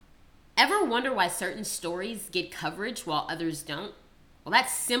Ever wonder why certain stories get coverage while others don't? Well,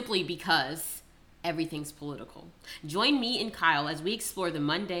 that's simply because everything's political. Join me and Kyle as we explore the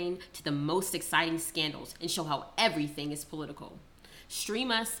mundane to the most exciting scandals and show how everything is political.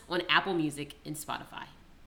 Stream us on Apple Music and Spotify.